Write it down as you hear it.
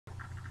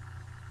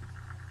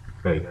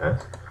Hey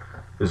guys,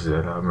 this is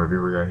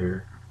ThatAlbumReviewerGuy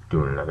here,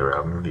 doing another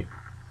album review.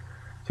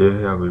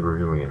 Today I'll be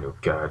reviewing a new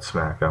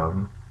Godsmack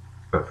album,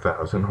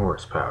 1000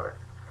 Horsepower.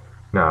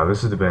 Now,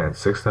 this is the band's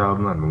 6th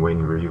album. I've been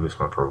waiting to review this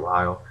one for a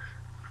while.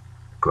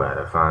 Glad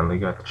I finally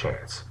got the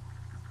chance.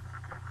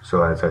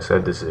 So as I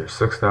said, this is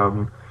their 6th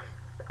album,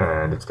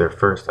 and it's their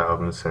first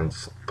album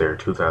since their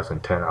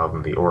 2010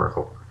 album, The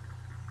Oracle.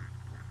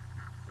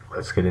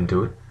 Let's get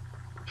into it,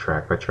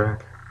 track by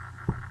track.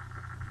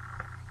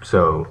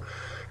 So,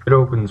 it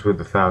opens with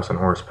 1000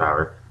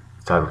 Horsepower,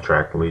 the title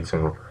track, the lead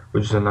single,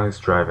 which is a nice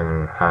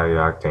driving,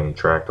 high-octane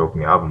track to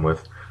open the album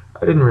with. I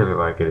didn't really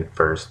like it at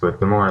first,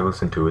 but the more I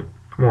listened to it,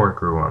 the more it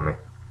grew on me.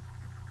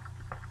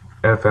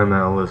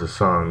 FML is a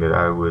song that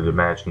I would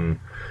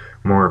imagine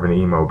more of an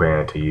emo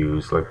band to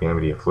use, like the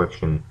Amity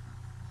Affliction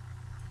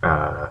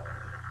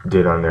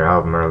did on their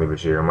album earlier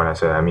this year. And when I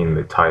say I mean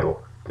the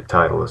title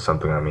is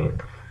something I mean.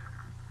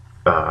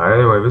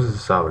 Anyway, this is a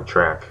solid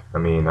track. I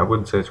mean, I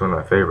wouldn't say it's one of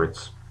my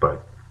favorites,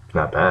 but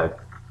not bad.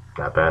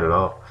 Not bad at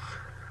all.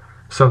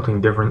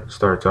 Something Different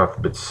starts off a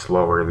bit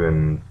slower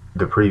than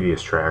the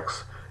previous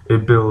tracks.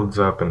 It builds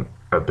up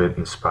a bit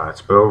in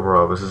spots, but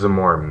overall this is a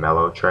more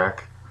mellow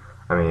track.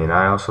 I mean,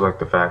 I also like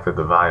the fact that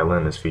the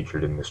violin is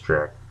featured in this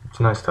track.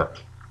 It's a nice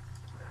touch.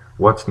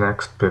 What's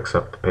Next picks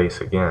up the pace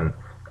again,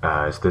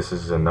 as this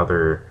is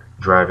another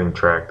driving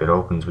track that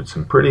opens with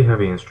some pretty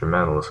heavy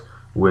instrumentals,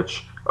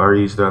 which are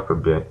eased up a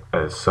bit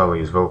as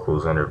Sully's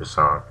vocals enter the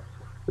song.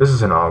 This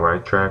is an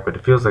alright track, but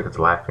it feels like it's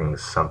lacking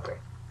something.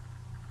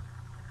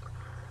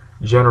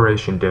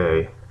 Generation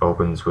Day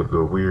opens with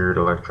a weird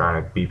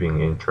electronic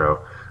beeping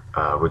intro,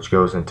 which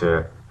goes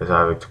into, as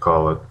I like to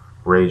call it,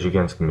 Rage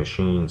Against the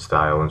Machine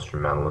style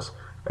instrumentals,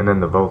 and then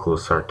the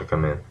vocals start to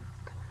come in.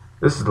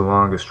 This is the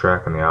longest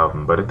track on the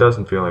album, but it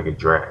doesn't feel like it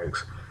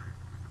drags.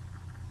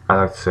 I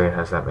like to say it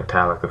has that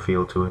Metallica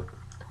feel to it,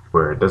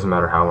 where it doesn't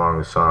matter how long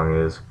the song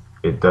is,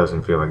 it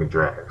doesn't feel like it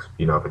drags,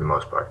 for the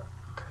most part.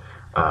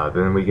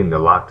 Then we get into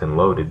Locked and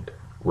Loaded,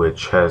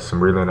 which has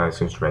some really nice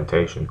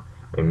instrumentation.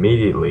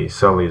 Immediately,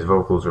 Sully's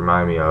vocals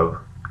remind me of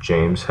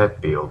James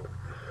Hetfield.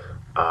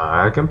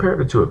 I compare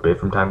the two a bit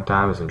from time to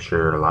time, as I'm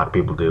sure a lot of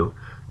people do,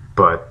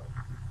 but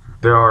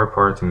there are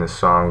parts in this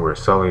song where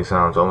Sully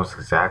sounds almost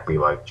exactly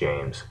like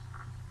James.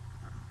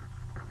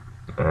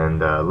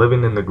 And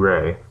Livin in the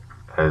Gray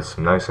has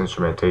some nice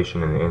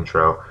instrumentation in the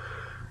intro,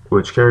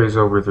 which carries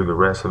over through the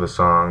rest of the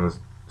song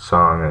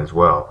as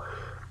well.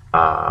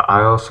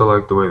 I also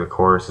like the way the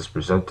chorus is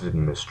presented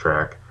in this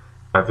track.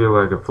 I feel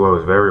like it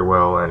flows very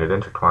well and it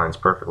intertwines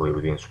perfectly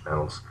with the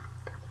instrumentals.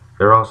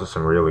 There are also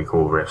some really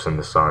cool riffs in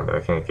this song that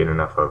I can't get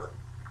enough of.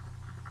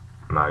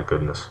 My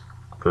goodness.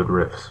 Good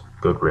riffs.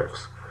 Good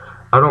riffs.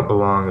 I Don't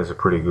Belong is a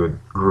pretty good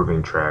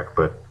grooving track,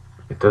 but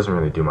it doesn't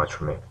really do much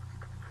for me.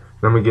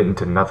 Then we get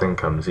into Nothing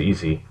Comes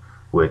Easy,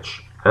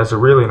 which has a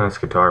really nice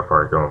guitar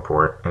part going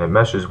for it, and it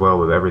meshes well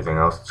with everything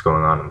else that's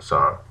going on in the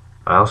song.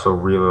 I also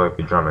really like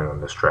the drumming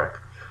on this track.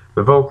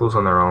 The vocals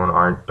on their own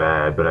aren't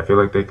bad, but I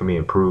feel like they can be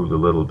improved a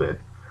little bit.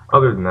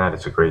 Other than that,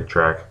 it's a great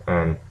track,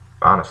 and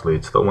honestly,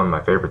 it's still one of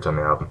my favorites on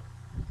the album.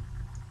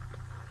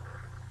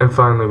 And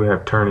finally, we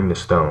have Turning to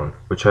Stone,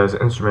 which has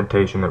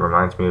instrumentation that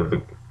reminds me of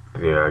the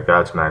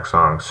Godsmack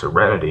song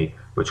Serenity,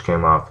 which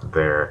came off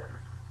their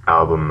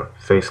album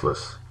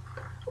Faceless.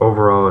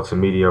 Overall, it's a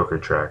mediocre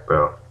track,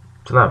 though.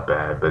 It's not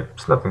bad, but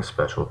it's nothing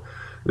special.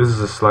 This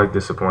is a slight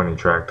disappointing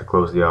track to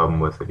close the album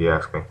with, if you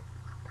ask me.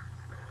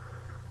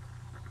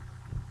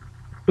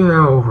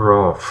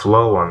 Overall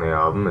flow on the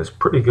album is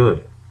pretty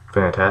good.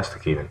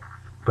 Fantastic, even.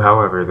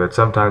 However, that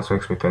sometimes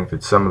makes me think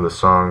that some of the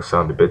songs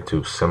sound a bit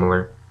too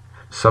similar.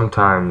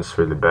 Sometimes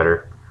for the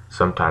better,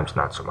 sometimes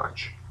not so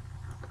much.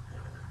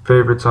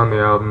 Favorites on the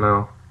album,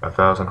 though: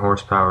 1000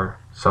 Horsepower,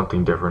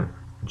 Something Different,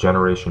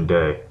 Generation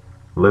Day,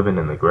 Livin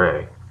in the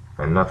Gray,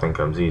 and Nothing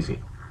Comes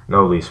Easy.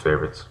 No least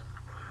favorites.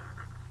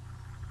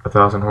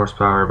 1000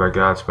 Horsepower by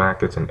Godsmack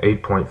gets an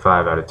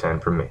 8.5 out of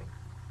 10 from me.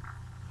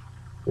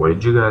 What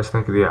did you guys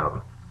think of the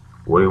album?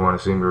 What do you want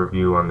to see me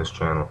review on this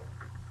channel?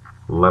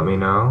 Let me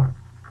know.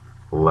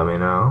 Let me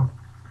know.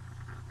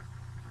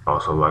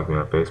 Also like me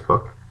on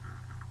Facebook.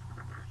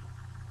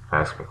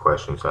 Ask me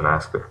questions on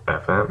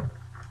Ask.fm.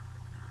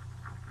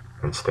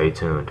 And stay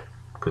tuned,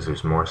 because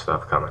there's more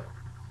stuff coming.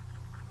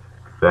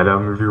 That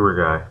album reviewer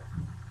guy.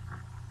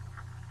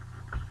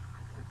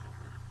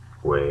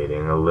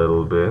 Waiting a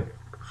little bit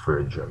for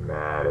a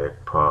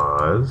dramatic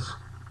pause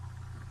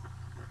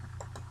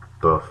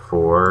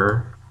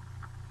before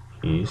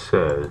he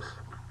says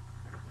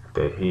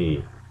that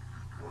he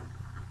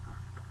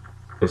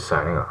is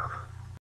signing off.